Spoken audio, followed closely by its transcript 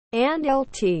and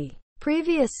LT.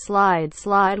 Previous slide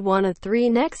 1 of 3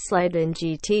 next slide in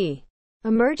GT.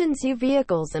 Emergency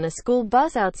vehicles and a school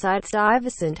bus outside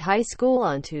Stuyvesant High School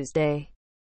on Tuesday.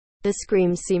 The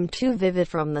screams seemed too vivid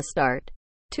from the start,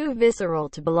 too visceral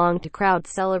to belong to crowds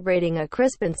celebrating a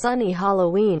crisp and sunny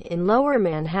Halloween in Lower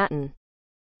Manhattan.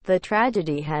 The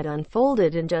tragedy had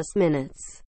unfolded in just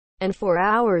minutes, and for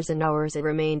hours and hours it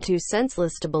remained too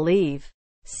senseless to believe.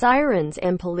 Sirens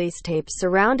and police tape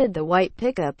surrounded the white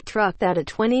pickup truck that a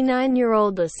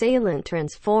 29-year-old assailant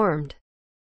transformed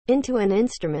into an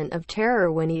instrument of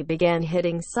terror when he began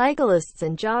hitting cyclists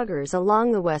and joggers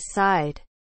along the west side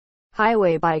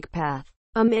highway bike path.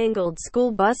 A mangled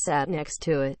school bus sat next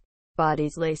to it.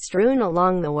 Bodies lay strewn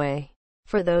along the way.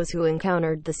 For those who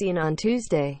encountered the scene on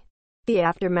Tuesday, the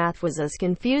aftermath was as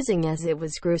confusing as it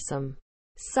was gruesome.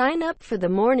 Sign up for the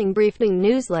morning briefing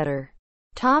newsletter.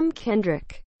 Tom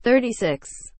Kendrick, 36,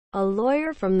 a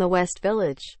lawyer from the West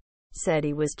Village, said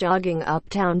he was jogging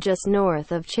uptown just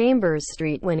north of Chambers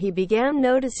Street when he began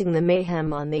noticing the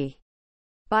mayhem on the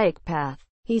bike path.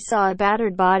 He saw a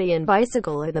battered body and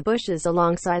bicycle in the bushes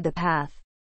alongside the path.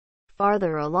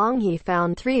 Farther along he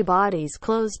found 3 bodies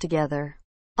close together,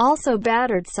 also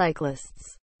battered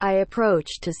cyclists. I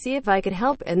approached to see if I could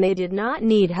help and they did not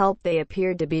need help, they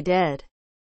appeared to be dead,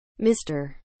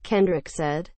 Mr. Kendrick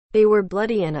said. They were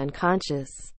bloody and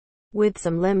unconscious, with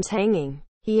some limbs hanging.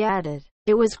 He added,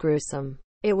 it was gruesome.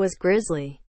 It was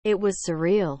grisly. It was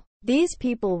surreal. These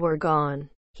people were gone.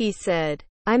 He said,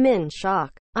 I'm in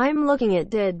shock. I'm looking at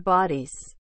dead bodies.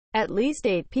 At least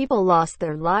 8 people lost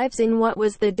their lives in what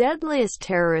was the deadliest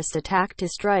terrorist attack to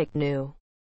strike New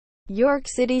York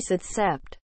City since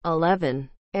Sept. 11,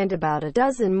 and about a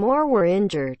dozen more were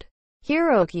injured.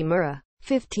 Hiroki Mura,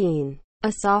 15,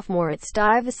 a sophomore at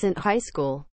Stuyvesant High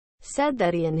School, said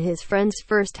that he and his friends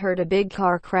first heard a big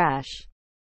car crash.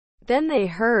 Then they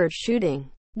heard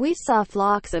shooting. We saw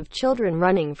flocks of children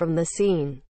running from the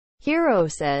scene, Hiro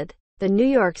said. The New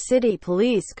York City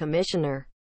Police Commissioner,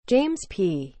 James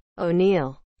P.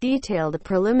 O'Neill, detailed a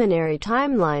preliminary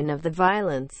timeline of the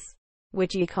violence,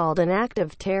 which he called an act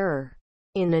of terror,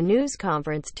 in a news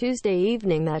conference Tuesday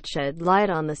evening that shed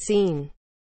light on the scene.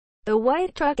 The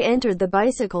white truck entered the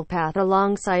bicycle path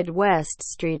alongside West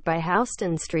Street by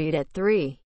Houston Street at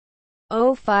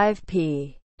 3:05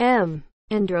 p.m.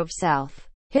 and drove south,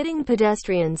 hitting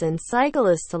pedestrians and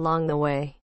cyclists along the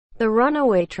way. The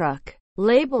runaway truck,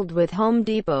 labeled with Home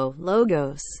Depot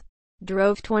logos,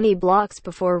 drove 20 blocks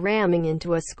before ramming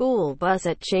into a school bus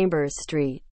at Chambers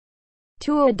Street.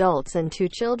 2 adults and 2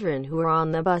 children who were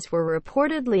on the bus were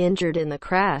reportedly injured in the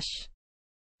crash.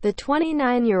 The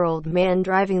 29-year-old man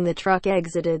driving the truck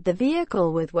exited the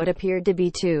vehicle with what appeared to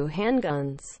be 2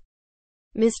 handguns,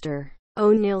 Mr.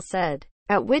 O'Neill said,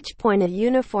 at which point a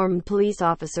uniformed police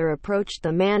officer approached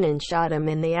the man and shot him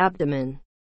in the abdomen.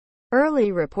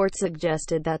 Early reports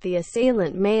suggested that the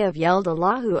assailant may have yelled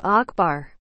Allahu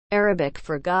Akbar, Arabic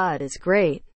for God is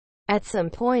great, at some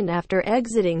point after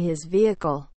exiting his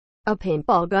vehicle. A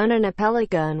paintball gun and a pellet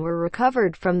gun were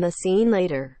recovered from the scene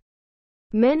later.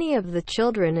 Many of the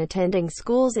children attending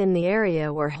schools in the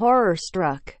area were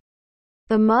horror-struck.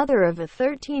 The mother of a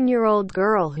 13-year-old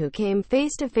girl who came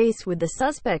face-to-face with the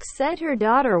suspects said her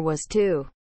daughter was too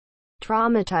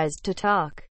traumatized to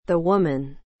talk. The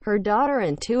woman, her daughter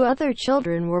and 2 other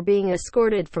children were being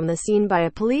escorted from the scene by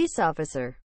a police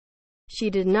officer. She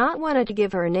did not want to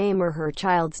give her name or her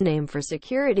child's name for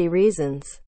security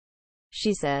reasons.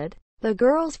 She said, the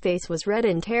girl's face was red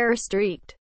and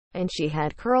terror-streaked, and she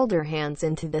had curled her hands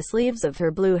into the sleeves of her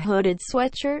blue hooded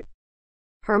sweatshirt.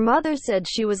 Her mother said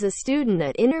she was a student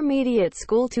at Intermediate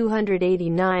School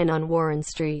 289 on Warren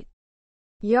Street,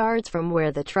 yards from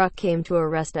where the truck came to a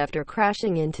rest after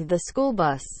crashing into the school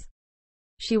bus.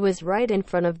 She was right in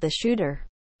front of the shooter.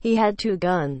 He had 2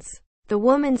 guns, the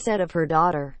woman said of her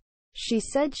daughter. She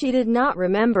said she did not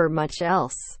remember much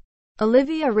else.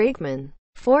 Olivia Rakeman,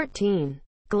 14,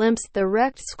 glimpsed the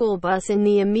wrecked school bus in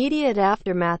the immediate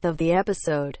aftermath of the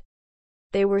episode.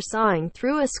 They were sawing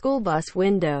through a school bus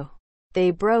window.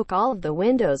 They broke all of the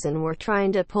windows and were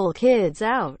trying to pull kids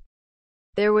out.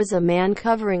 There was a man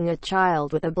covering a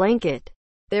child with a blanket.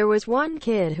 There was one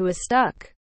kid who was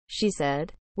stuck, she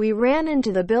said. We ran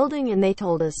into the building and they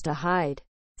told us to hide,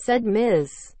 said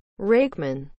Ms.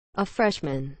 Rakeman, a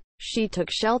freshman. She took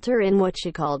shelter in what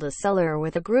she called a cellar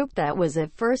with a group that was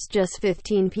at first just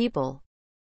 15 people.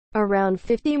 Around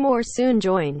 50 more soon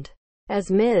joined. As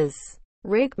Ms.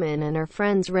 Rakeman and her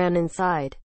friends ran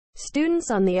inside, students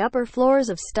on the upper floors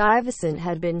of Stuyvesant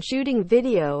had been shooting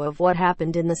video of what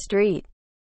happened in the street.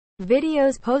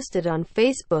 Videos posted on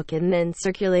Facebook and then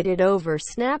circulated over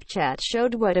Snapchat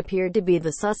showed what appeared to be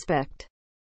the suspect.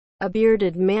 A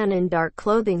bearded man in dark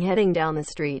clothing heading down the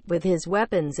street with his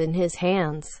weapons in his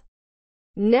hands,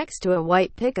 next to a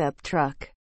white pickup truck.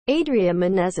 Adria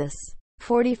Menezes,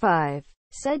 45,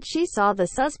 said she saw the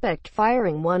suspect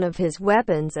firing one of his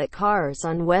weapons at cars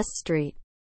on West Street.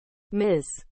 Ms.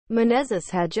 Menezes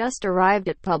had just arrived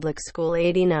at Public School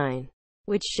 89,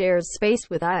 which shares space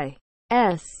with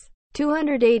I.S.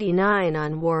 289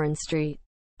 on Warren Street,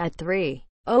 at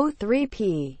 3:03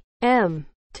 p.m.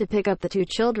 to pick up the two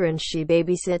children she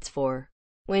babysits for,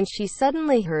 when she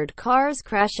suddenly heard cars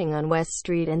crashing on West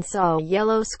Street and saw a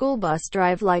yellow school bus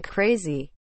drive like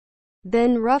crazy.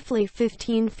 Then, roughly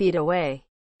 15 feet away,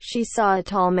 she saw a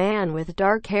tall man with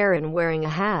dark hair and wearing a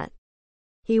hat.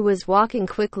 He was walking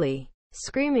quickly,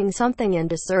 screaming something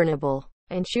indiscernible,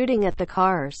 and shooting at the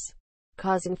cars,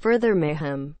 causing further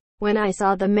mayhem. When I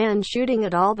saw the man shooting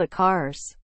at all the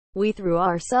cars, we threw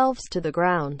ourselves to the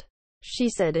ground, she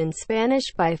said in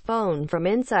Spanish by phone from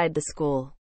inside the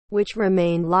school, which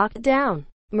remained locked down.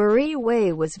 Marie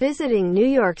Way was visiting New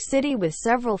York City with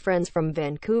several friends from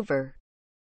Vancouver,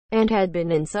 and had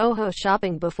been in Soho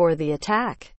shopping before the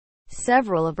attack.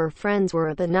 Several of her friends were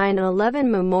at the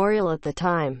 9/11 memorial at the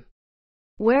time,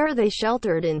 where they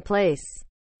sheltered in place.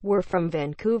 We're from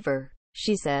Vancouver,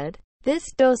 she said.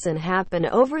 This doesn't happen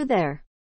over there.